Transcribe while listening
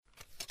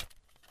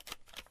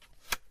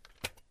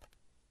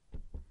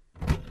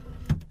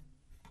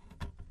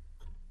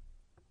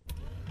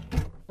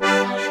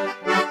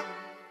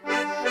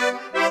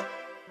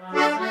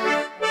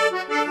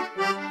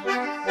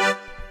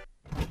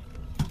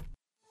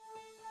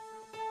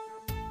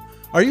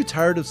Are you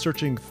tired of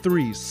searching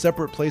 3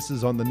 separate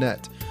places on the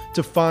net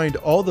to find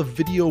all the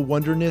video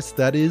wonderness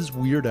that is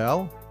Weird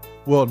Al?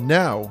 Well,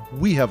 now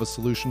we have a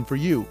solution for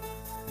you.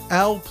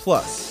 Al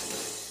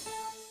Plus.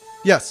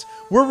 Yes,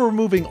 we're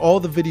removing all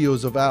the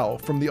videos of Al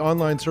from the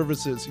online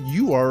services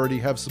you already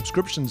have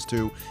subscriptions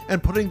to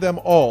and putting them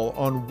all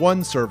on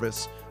one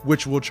service,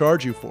 which we'll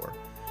charge you for.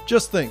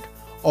 Just think,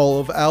 all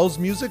of Al's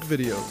music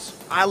videos.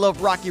 I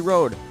Love Rocky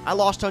Road, I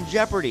Lost on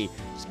Jeopardy,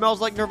 Smells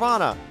Like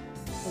Nirvana,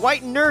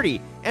 White and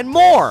Nerdy, and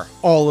more!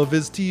 All of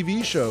his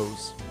TV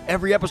shows.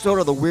 Every episode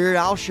of The Weird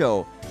Al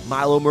Show,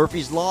 Milo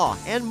Murphy's Law,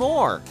 and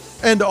more.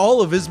 And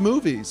all of his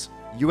movies.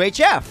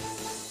 UHF.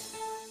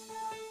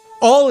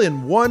 All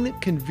in one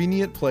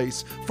convenient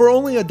place for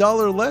only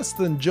 $1 less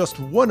than just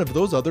one of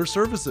those other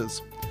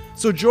services.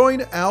 So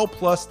join Al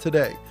Plus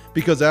today,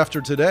 because after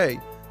today,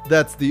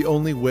 that's the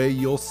only way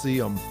you'll see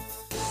them.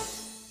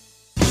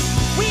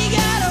 We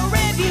got a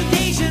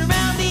reputation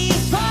around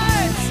these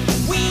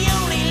parts. We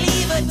only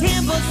leave a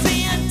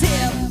 10%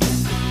 tip.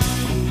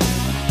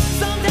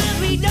 Sometimes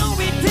we don't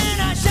return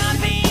our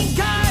shopping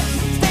carts.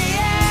 Stay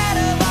out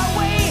of our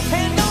way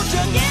and don't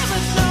you give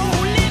us no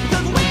lip,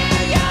 'cause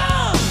we're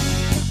young,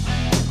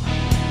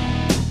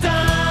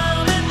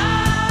 dumb and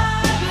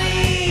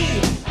ugly.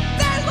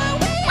 That's what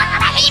we are.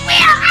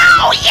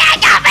 Oh, yeah,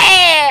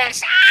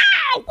 Gummies!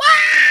 Oh,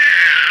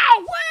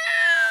 wow!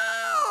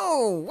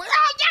 Whoa! We're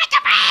all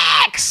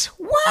Yankovics!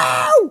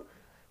 Whoa!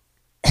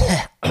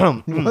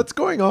 What's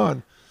going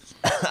on?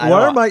 I Why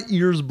don't- are my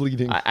ears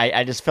bleeding?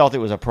 I just felt it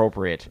was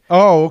appropriate.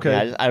 Oh,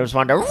 okay. Yeah, I just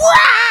wanted to. What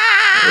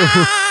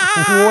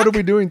are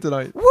we doing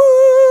tonight? Woo!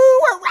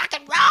 We're rock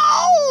and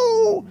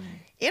roll!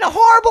 In a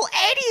horrible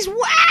 80s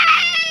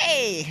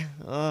way!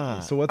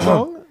 So what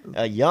song?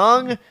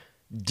 Young,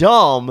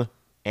 dumb,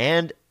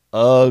 and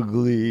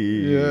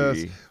ugly.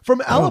 Yes. From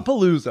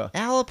Alapalooza,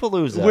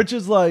 Alapalooza. which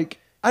is like,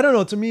 I don't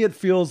know, to me it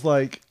feels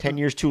like 10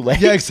 years too late.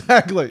 yeah,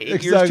 exactly. 8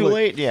 exactly. years too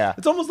late. Yeah.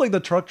 It's almost like the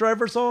truck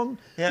driver song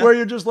Yeah. where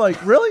you're just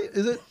like, really?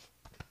 Is it?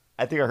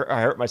 I think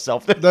I hurt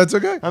myself there. That's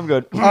okay. I'm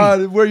good.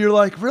 Where you're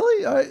like,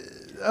 really?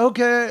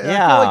 Okay. I feel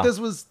Yeah. like this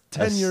was 10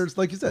 That's- years,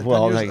 like you said, 10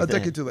 Well, years, like, a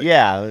decade too late.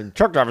 Yeah,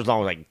 truck driver's song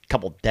was like a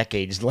couple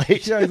decades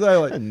late. Yeah,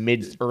 exactly.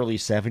 Early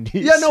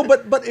 70s. Yeah, no,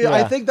 but I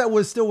Yeah. think that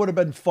still would have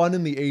been fun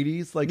in the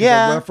 80s, like as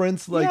Yeah. a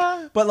reference. Like,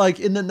 Yeah. but like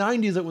in the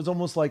 90s, it was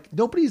almost like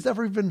nobody's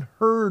ever even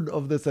heard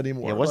of this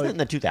anymore. Yeah, wasn't like, it in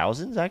the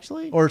 2000s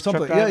actually? or Truck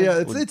something? Yeah, yeah.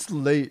 drivers? It's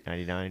late.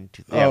 99.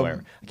 Yeah, Um,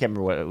 whatever. I can't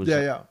remember what it was.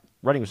 Yeah, yeah.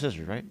 Running with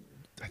Scissors, right?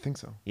 I think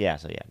so. Yeah,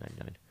 so yeah,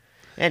 99.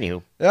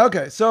 Anywho,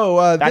 Okay, so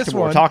Back this to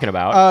what we're one talking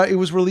about. It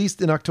was released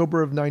in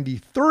October of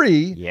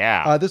 '93.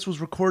 Yeah. This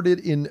was recorded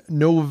in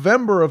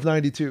November of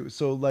 '92.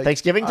 So like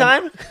Thanksgiving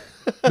time?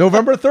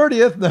 November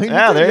 30th. 92.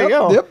 Yeah, there you Yep,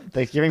 go. Yep.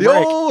 Thanksgiving the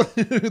break.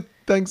 old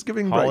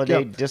Thanksgiving Holiday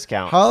break. Yep.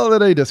 discount.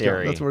 Holiday discount.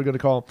 theory. That's what we're gonna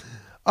call.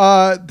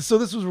 So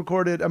this was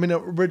recorded. I mean,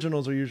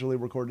 originals are usually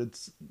recorded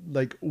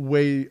like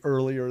way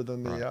earlier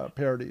than the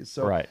parodies.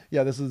 So Right.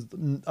 yeah, this is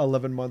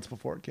 11 months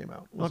before it came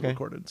out. It was Okay.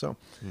 recorded. So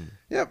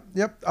yep.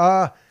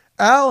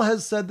 Al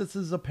has said this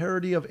is a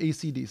parody of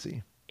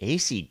AC/DC.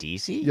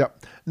 AC/DC?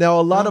 Yep. Now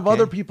a lot of Okay.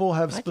 other people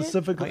have I get-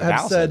 specifically like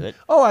have Al said, says it.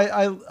 "Oh,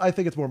 I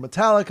think it's more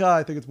Metallica.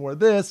 I think it's more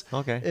this."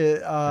 Okay.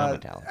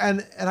 Not Metallica.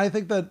 and I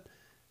think that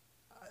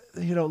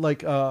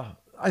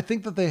I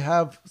think that they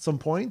have some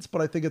points,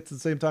 but I think at the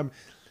same time,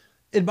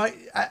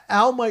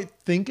 Al might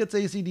think it's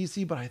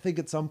AC/DC, but I think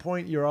at some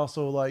point you're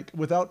also like,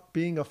 without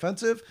being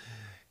offensive,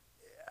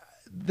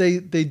 they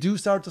do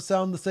start to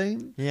sound the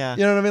same. Yeah.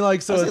 You know what I mean?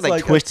 Like, so I was it's thinking,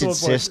 like Twisted at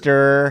some point-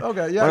 Sister.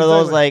 Okay, yeah, One of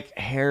those exactly. like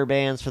hair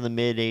bands from the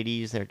mid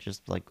 80s. They're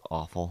just like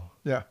awful.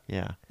 Yeah.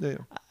 Yeah. Yeah.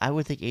 I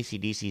would think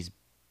AC/DC's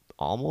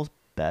almost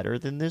better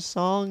than this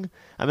song.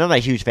 I mean, I'm not a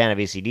huge fan of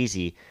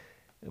AC/DC,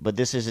 but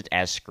this isn't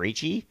as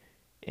screechy,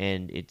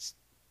 and it's,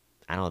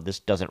 I don't know, this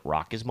doesn't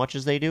rock as much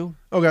as they do.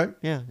 Okay.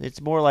 Yeah,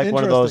 it's more like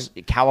one of those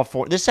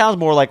California. This sounds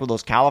more like one of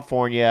those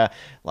California,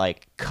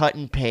 like cut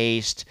and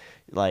paste,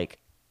 like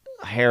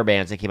hair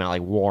bands that came out,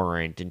 like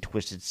Warrant and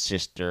Twisted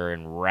Sister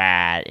and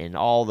Rat and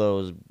all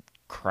those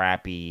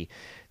crappy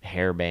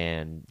hair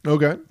band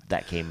Okay.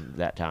 that came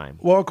that time.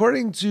 Well,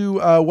 according to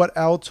what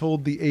Al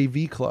told the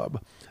AV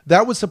Club,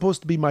 that was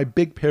supposed to be my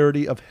big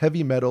parody of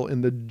heavy metal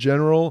in the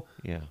general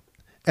Yeah.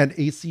 and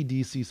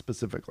AC/DC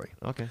specifically.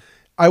 Okay.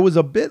 I was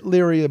a bit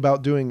leery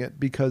about doing it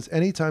because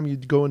anytime you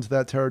go into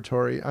that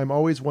territory, I'm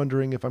always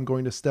wondering if I'm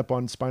going to step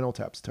on Spinal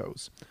Tap's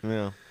toes.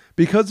 Yeah.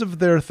 Because of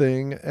their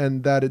thing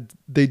and that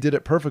they did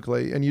it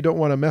perfectly, and you don't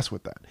want to mess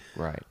with that.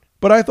 Right.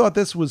 But I thought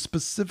this was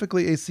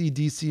specifically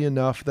AC/DC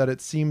enough that it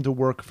seemed to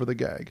work for the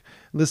gag.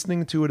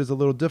 Listening to it is a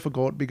little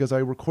difficult because I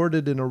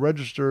recorded in a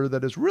register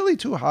that is really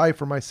too high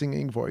for my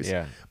singing voice.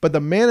 Yeah. But the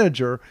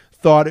manager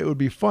thought it would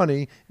be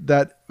funny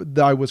that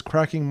I was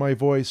cracking my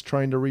voice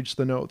trying to reach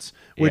the notes,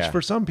 which Yeah.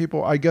 for some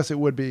people, I guess it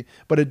would be,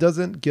 but it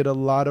doesn't get a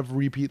lot of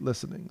repeat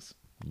listenings.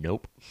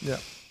 Nope. Yeah.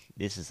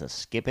 This is a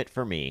skip it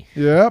for me.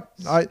 Yep.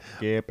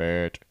 Skip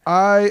it.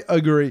 I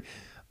agree.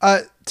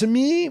 To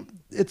me,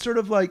 it's sort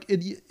of like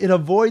it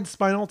avoids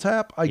Spinal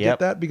Tap. I get Yep.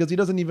 that because he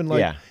doesn't even like.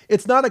 Yeah.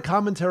 It's not a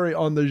commentary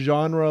on the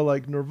genre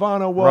like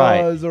Nirvana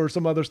Right. was or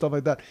some other stuff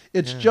like that.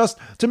 It's just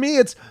to me,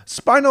 it's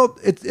Spinal.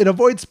 It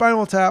avoids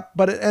Spinal Tap,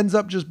 but it ends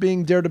up just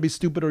being Dare to Be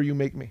Stupid or You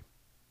Make Me,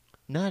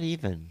 Not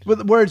even.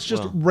 where it's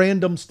just Well.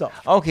 random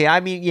stuff. Okay, I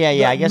mean, yeah.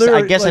 I guess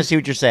lyric, I like, see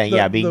what you're saying.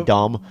 the- Being the-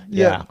 dumb.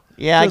 yeah.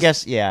 Yeah. I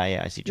Just, guess.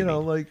 Yeah. I see what you You know,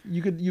 mean. like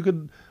you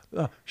could.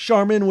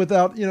 Charmin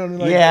without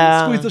like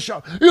Yeah. squeeze the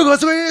Charmin. You can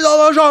squeeze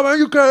all the Charmin.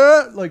 You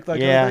can't like that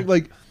kind Yeah. of thing.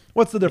 Like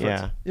what's the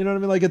difference? Yeah. You know what I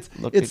mean? Like it's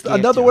Look it's a gift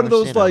another one of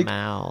horse those in a like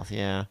mouth.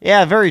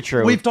 Yeah. Very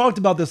true. we've talked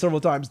about this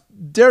several times.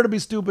 Dare to Be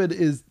Stupid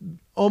is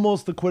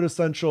almost the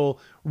quintessential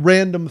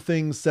random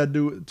thing said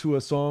to a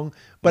song,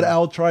 but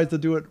Al tries to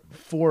do it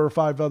 4 or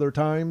 5 other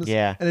times.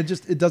 Yeah. and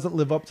it doesn't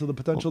live up to the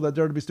potential that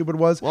Dare to Be Stupid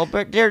was. Well,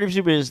 but Dare to Be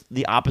Stupid is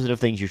the opposite of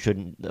things you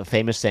shouldn't. The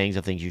famous sayings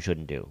of things you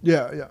shouldn't do.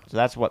 Yeah. So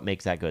that's what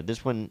makes that good.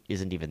 This one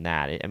isn't even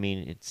that.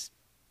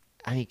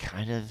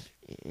 Kind of.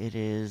 It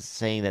is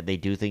saying that they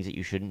do things that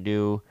you shouldn't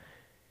do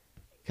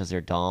because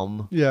they're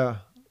dumb. Yeah.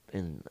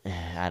 And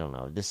I don't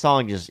know. The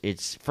song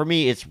it's for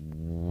me. It's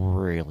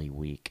really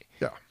weak.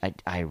 Yeah.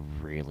 I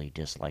really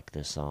dislike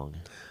this song.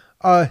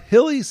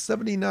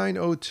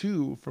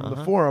 Hilly7902 from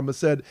the forum has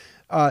said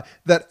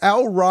that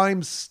Al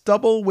rhymes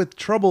stubble with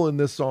trouble in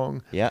this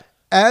song, Yeah.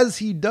 as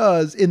he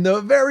does in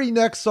the very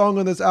next song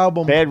on this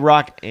album,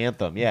 Bedrock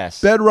Anthem.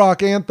 Yes.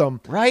 Bedrock Anthem.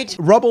 Right.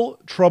 Rubble,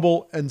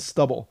 Trouble, and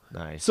Stubble.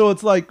 Nice. So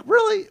it's like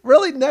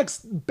really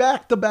next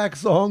back-to-back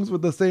songs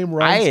with the same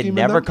rhyme I scheme had in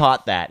never them.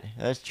 caught that.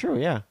 That's true.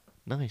 Yeah.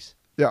 Nice.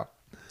 Yeah.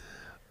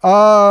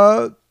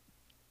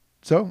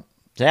 So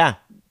Yeah.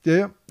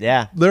 yeah.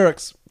 Yeah.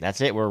 Lyrics.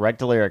 That's it. We're right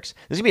to lyrics.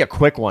 This is gonna be a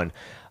quick one.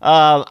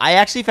 I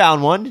actually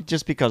found one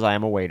just because I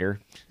am a waiter.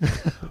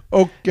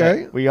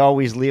 Okay. We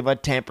always leave a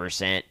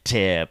 10%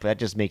 tip. That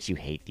just makes you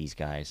hate these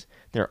guys.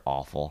 They're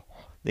awful.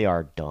 They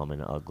are dumb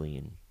and ugly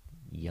and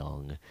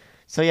young.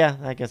 So yeah,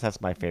 I guess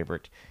that's my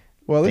favorite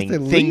Well, at least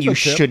thing, they thing leave you a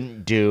tip.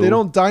 shouldn't do. They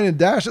don't dine and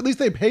dash. At least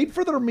they paid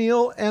for their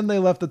meal and they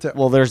left the tip.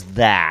 Well, there's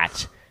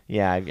that.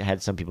 Yeah, I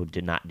had some people who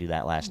did not do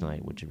that last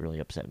night, which really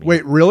upset me.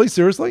 Wait, really?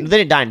 Seriously? They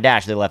didn't dine and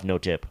dash. They left no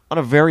tip on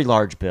a very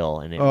large bill,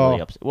 and it Oh.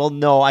 really upset. Well,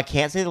 no, I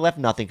can't say they left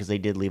nothing because they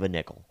did leave a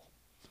nickel.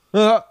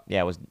 Uh,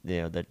 Yeah, it was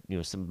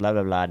some blah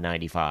blah blah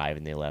 95,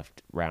 and they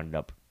left rounded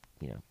up,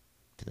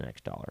 to the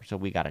next dollar. So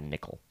we got a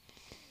nickel.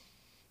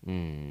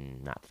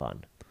 Not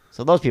fun.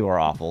 So those people are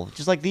awful.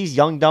 Just like these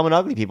young, dumb, and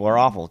ugly people are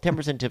awful.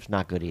 10% tip's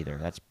not good either.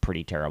 That's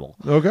pretty terrible.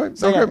 okay.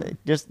 So Okay.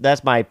 yeah,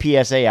 that's my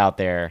PSA out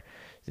there.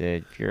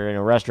 If you're in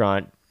a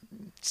restaurant,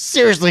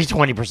 seriously,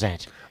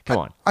 20%. Come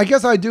on. I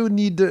guess I do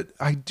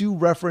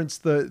reference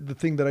the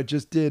thing that I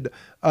just did,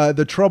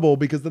 the trouble,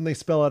 because then they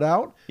spell it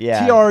out.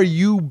 Yeah.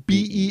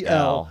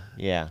 Trubel.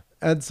 Yeah.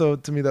 And so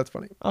to me, that's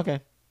funny. Okay.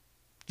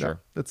 Sure.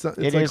 It's It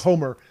like is.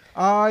 Homer.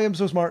 I am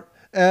so smart.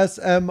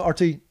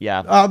 SMRT.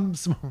 Yeah. I'm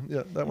smart.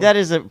 Yeah, that one. That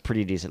is a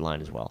pretty decent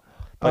line as well.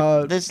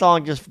 But this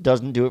song just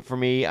doesn't do it for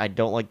me. I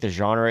don't like the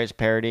genre it's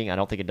parodying. I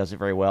don't think it does it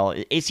very well.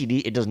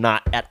 It does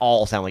not at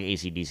all sound like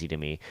AC/DC to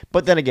me.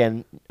 But then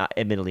again,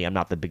 admittedly, I'm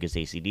not the biggest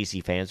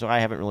AC/DC fan, so I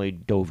haven't really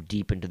dove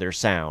deep into their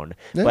sound.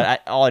 Yeah.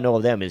 But all I know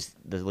of them is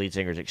the lead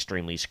singer is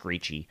extremely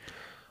screechy.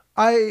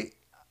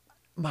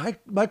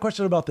 My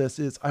question about this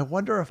is, I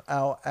wonder if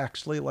Al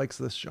actually likes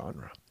this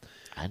genre.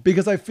 I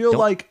Because I feel don't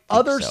like think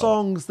other so.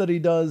 songs that he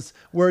does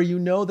where you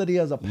know that he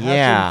has a passion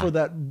Yeah. for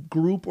that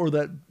group or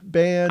that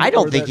band. I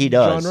don't or think that he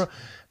does. Genre.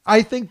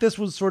 I think this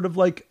was sort of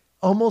like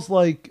almost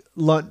like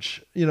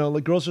lunch,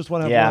 like girls just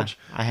want to have Yeah, lunch.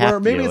 I have where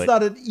to maybe do it's it.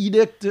 not an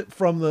edict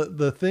from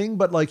the thing,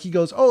 but like he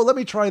goes, "Oh, let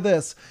me try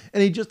this,"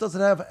 and he just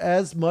doesn't have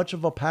as much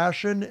of a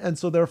passion, and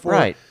so therefore,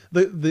 Right.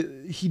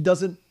 he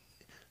doesn't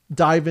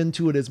dive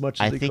into it as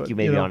much as I he think could, you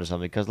may be know? onto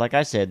something because, like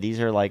I said, these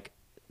are like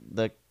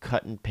the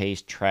cut and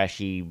paste,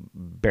 trashy,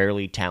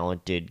 barely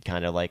talented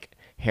kind of like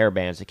hair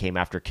bands that came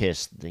after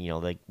Kiss.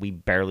 Like we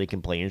barely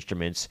can play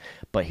instruments,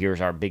 but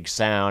here's our big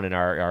sound and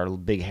our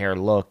big hair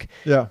look.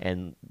 Yeah.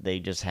 And they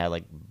just had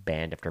like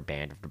band after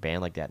band after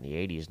band like that in the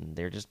 '80s, and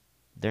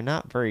they're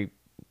not very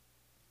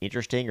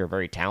interesting or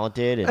very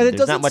talented, and And it there's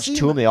not doesn't much seem-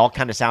 to them. They all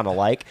kind of sound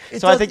alike.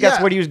 It So I does- think that's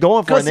yeah, what he was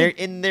going for, 'cause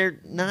and they're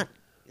not.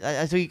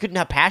 So he couldn't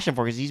have passion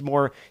for it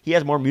because he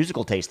has more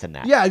musical taste than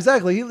that. Yeah,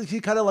 exactly. He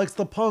kind of likes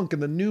the punk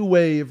and the new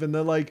wave and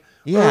the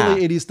Yeah.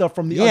 early '80s stuff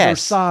from the other Yes.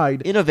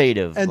 side.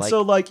 Innovative. And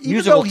so, like, even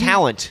musical though he-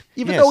 talent.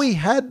 Even Yes. though he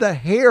had the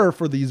hair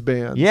for these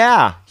bands,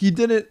 Yeah. he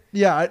didn't.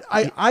 Yeah,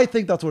 I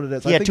think that's what it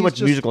is. He I had think too he's much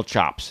just- musical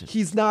chops.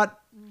 He's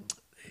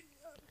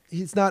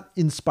not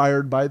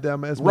inspired by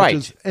them as Right.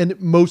 much as, and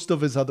most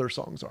of his other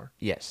songs are.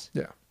 Yes.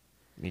 Yeah.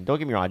 I mean, don't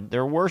get me wrong.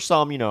 There were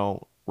some,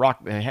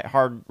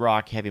 hard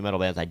rock, heavy metal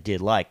bands I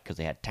did like because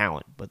they had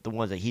talent. But the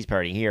ones that he's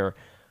parodying here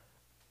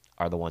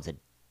are the ones that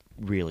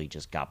really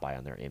just got by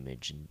on their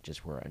image and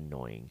just were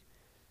annoying.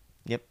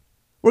 Yep.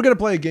 We're gonna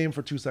play a game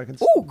for 2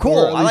 seconds. Ooh, cool.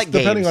 Or at I least like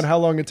depending games. on how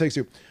long it takes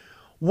you.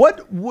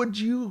 What would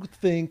you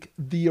think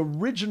the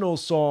original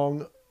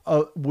song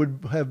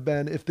would have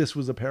been if this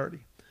was a parody?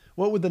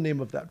 What would the name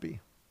of that be?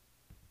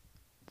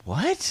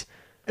 What?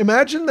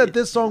 Imagine that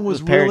this song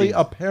was was parody. really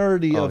a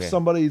parody of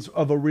Okay.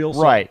 of a real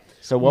song. Right.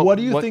 So what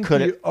do you think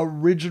could the it?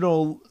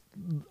 original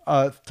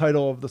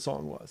title of the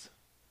song was?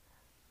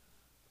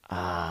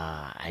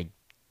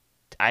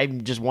 I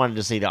just wanted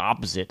to say the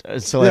opposite,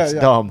 so Yeah, that's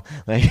yeah. dumb.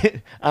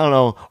 Like I don't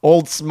know,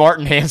 old, smart,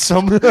 and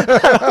handsome.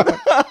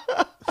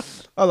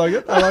 I like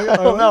it. I like it. I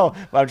don't know,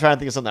 but I'm trying to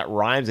think of something that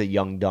rhymes with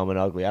young, dumb, and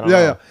ugly. I don't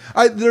know.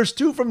 Yeah. There's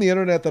two from the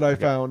internet that I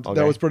found that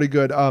okay. was pretty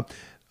good.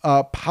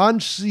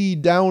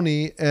 Ponchie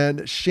Downey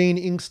and Shane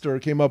Inkster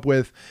came up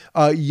with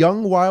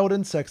Young, Wild,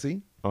 and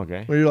Sexy.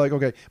 Okay. Where you're like,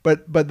 okay,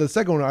 but the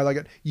second one I like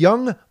it.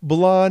 Young,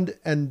 Blonde,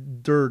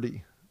 and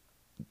Dirty.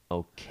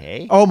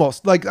 Okay.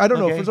 Almost like I don't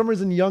know Okay. for some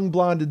reason, Young,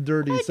 Blonde, and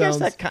Dirty guess sounds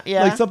that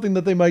yeah. like something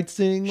that they might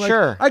sing. Like,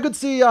 Sure. I could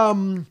see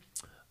who's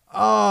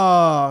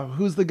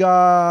the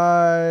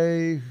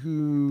guy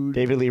who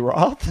David Lee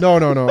Roth. No,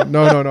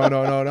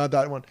 not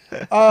that one.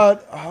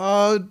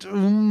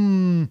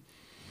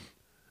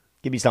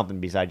 Give me something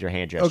besides your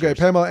hand gestures. Okay,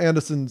 Pamela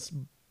Anderson's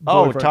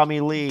Oh, boyfriend.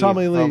 Tommy Lee.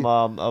 Tommy Lee.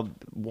 From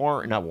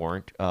Warrant, not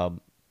Warrant.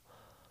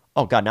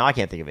 Oh God, now I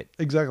can't think of it.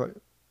 Exactly.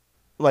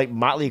 Like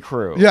Motley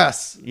Crue.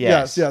 Yes.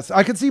 Yes. Yes.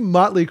 I could see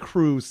Motley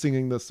Crue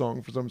singing this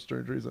song for some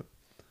strange reason.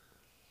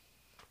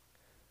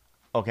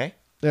 Okay.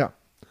 Yeah.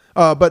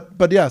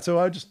 But yeah, so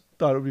I just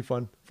thought it would be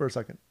fun for a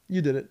second.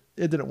 You did it.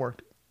 It didn't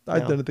work. I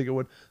No. didn't think it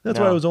would. That's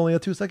No. why it was only a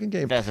 2-second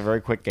game. That's a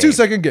very quick game.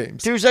 2-second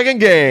games. 2-second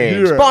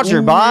game. Yeah.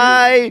 Sponsored Ooh.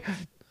 by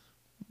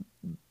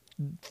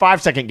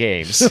 5-second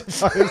games.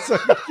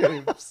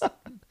 5-second games.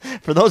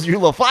 For those of you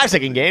who love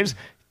 5-second games,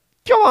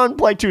 come on,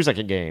 play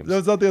 2-second games.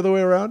 That's not the other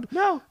way around?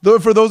 No. Though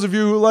for those of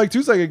you who like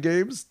 2-second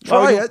games,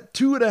 try Well, it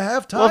 2.5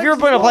 times. Well, if you're as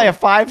going to play a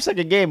long.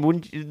 5-second game,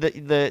 wouldn't you,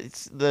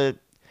 the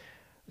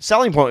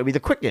selling point would be the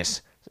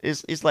quickness.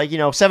 It's like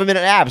 7-minute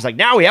abs. Like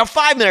now we have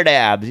 5-minute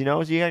abs.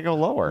 So you gotta go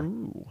lower.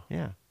 Ooh.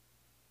 Yeah.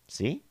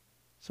 See.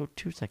 So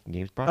 2-second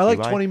games. Brought I to like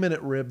you by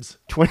 20-minute ribs.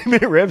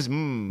 20-minute ribs.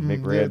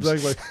 McRibs. Yeah,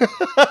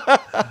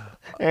 exactly.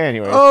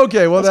 Anyway.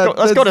 Okay, well, let's go to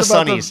that's about the-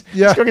 Sonny's.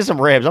 yeah. Let's go get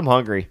some ribs. I'm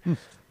hungry.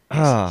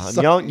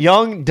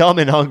 Young, dumb,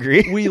 and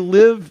hungry. We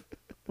live.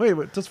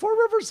 Wait, does Four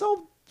Rivers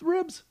sell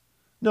ribs?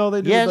 No,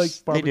 they do. Yes, like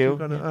they barbecue do.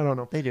 kinda- I don't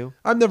know. They do.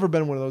 I've never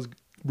been one of those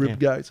rib Yeah.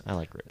 guys. I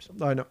like ribs.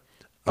 I know.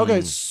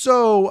 Okay,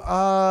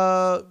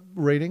 so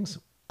ratings.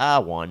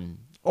 1.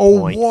 Oh,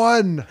 point.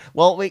 1.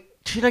 Well, wait.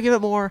 Should I give it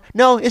more?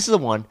 No, this is a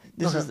 1.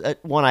 This Okay. is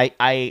one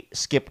I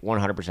skip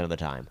 100% of the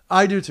time.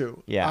 I do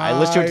too. Yeah, I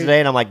listened to it today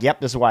and I'm like, yep,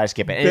 this is why I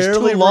skip it. And it's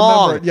barely too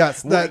long. remember it.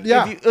 Yes, that-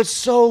 yeah. It's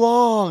so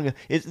long.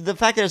 The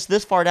fact that it's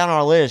this far down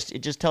our list,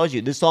 it just tells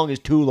you this song is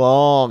too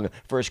long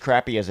for as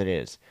crappy as it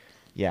is.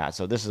 Yeah,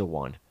 so this is a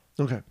 1.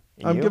 Okay.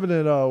 And I'm you? giving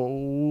it a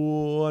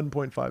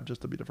 1.5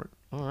 just to be different.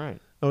 All right.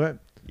 Okay.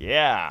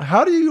 Yeah.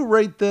 How do you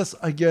rate this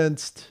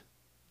against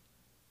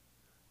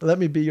Let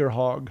Me Be Your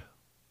Hog?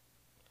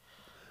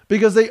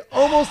 Because they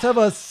almost have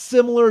a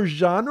similar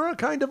genre,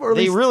 kind of. Or at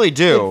They least really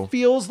do. It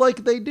feels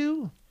like they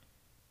do.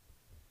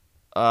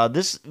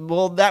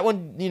 That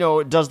one,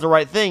 it does the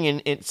right thing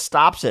and it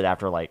stops it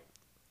after like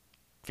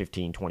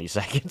 15, 20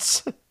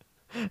 seconds.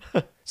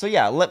 So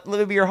yeah, Let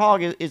Me Be Your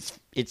Hog,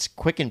 it's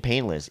quick and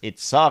painless. It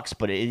sucks,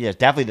 but it is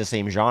definitely the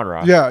same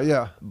genre. Yeah,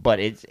 yeah. But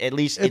it's at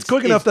least It's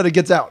quick enough that it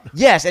gets out.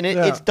 Yes, and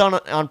Yeah. it's done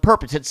on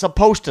purpose. It's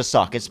supposed to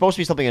suck. It's supposed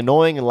to be something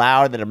annoying and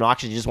loud and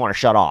obnoxious. You just want to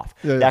shut off.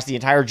 Yeah, yeah. That's the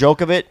entire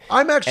joke of it.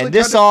 I'm actually and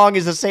this kinda- song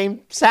is the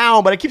same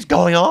sound, but it keeps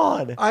going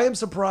on. I am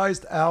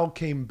surprised Al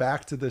came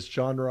back to this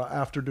genre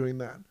after doing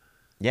that.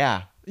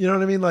 Yeah. You know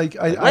what I mean? Like,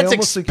 I Let's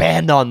almost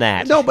expand on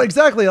that. No, but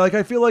exactly. Like,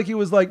 I feel like he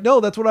was like,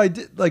 no, that's what I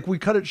did. Like, we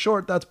cut it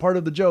short. That's part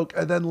of the joke.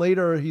 And then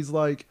later he's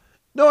like,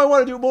 no, I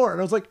want to do more. And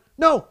I was like,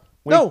 no.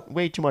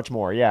 Way too much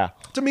more. Yeah.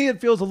 To me,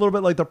 it feels a little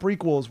bit like the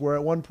prequels, where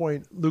at one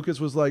point Lucas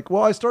was like,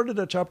 well, I started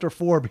at chapter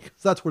 4 because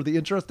that's where the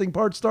interesting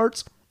part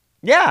starts.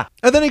 Yeah.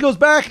 And then he goes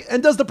back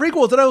and does the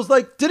prequels. And I was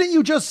like, didn't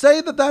you just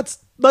say that that's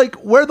like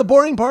where the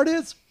boring part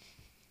is?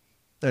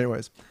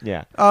 Anyways.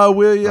 Yeah.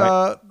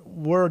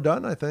 We're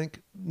done, I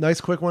think.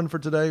 Nice quick one for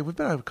today. We've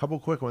been a couple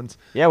quick ones.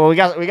 Yeah, well, we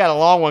got a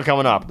long one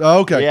coming up. Oh,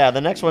 okay. Yeah,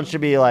 the next one should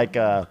be like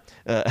It's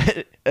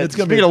gonna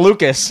speaking be- of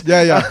Lucas.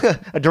 Yeah, yeah.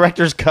 A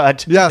director's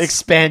cut. Yes.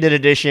 Expanded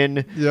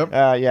edition. Yep.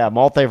 Yeah,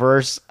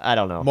 multiverse. I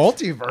don't know.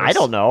 Multiverse. I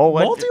don't know.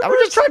 Multiverse? I'm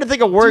just trying to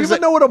think of Do you words.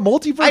 even know what a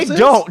multiverse I is?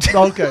 don't.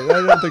 Okay, I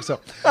don't think so.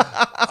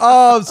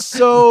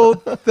 So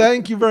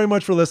thank you very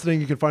much for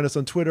listening. You can find us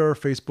on Twitter,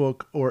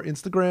 Facebook, or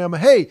Instagram.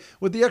 Hey,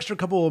 with the extra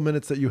couple of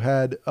minutes that you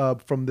had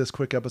from this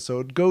quick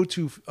episode, go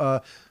to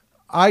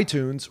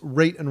iTunes,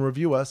 rate and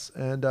review us,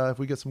 and if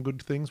we get some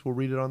good things, we'll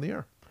read it on the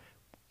air.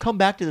 Come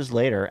back to this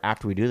later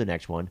after we do the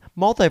next one.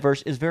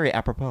 Multiverse is very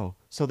apropos.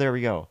 So there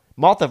we go.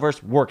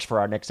 Multiverse works for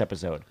our next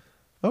episode.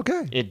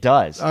 Okay. It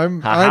does. I'm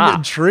Ha-ha.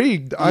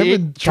 intrigued. I'm It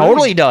intrigued.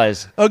 totally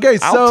does. Okay,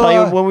 so I'll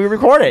tell you when we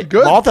record it.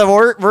 good.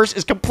 Multiverse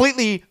is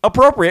completely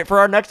appropriate for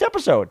our next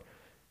episode.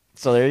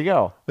 So there you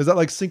go. Is that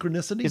like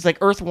synchronicity? It's like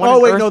Earth 1 Oh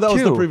and wait, Earth no, that 2.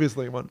 was the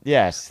previously one.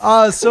 Yes.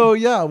 So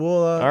yeah,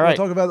 we'll right.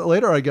 talk about it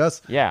later, I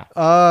guess. Yeah.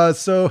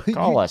 So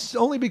Call us.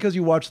 only because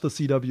you watch the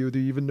CW do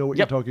you even know what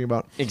Yep. you're talking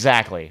about.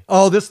 Exactly.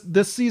 Oh,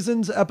 this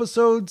season's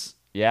episodes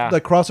Yeah.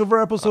 The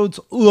crossover episodes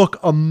look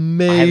I haven't seen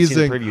the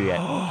amazing. preview yet.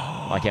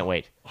 Oh, I can't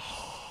wait.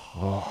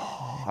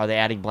 Oh. Are they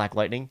adding Black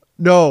Lightning?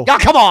 No, Oh,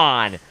 come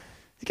on! You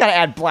gotta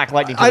add Black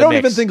Lightning to I the don't mix.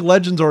 even think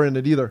Legends are in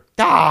it either.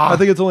 Ah! I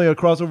think it's only a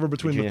crossover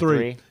between the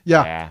three.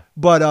 Yeah. Yeah.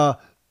 But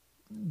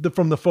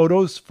from the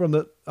photos from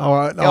the I'll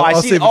I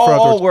see. save it for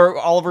afterwards. Where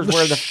Oliver's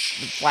wearing the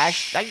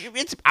flash.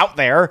 It's out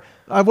there.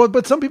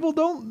 But some people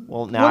don't.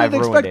 Well, now I've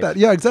wouldn't ruined expect it. that.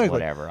 Yeah, exactly.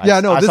 Whatever. Yeah,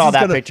 no. I This saw is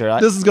that gonna, picture.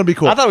 This is gonna be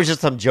cool. I thought it was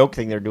just some joke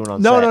thing they're doing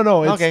on No, set. no,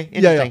 no. It's, Okay, yeah,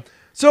 interesting. yeah.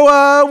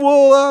 So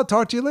we'll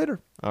talk to you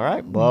later. All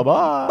right.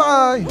 Bye-bye.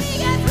 Bye. We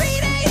got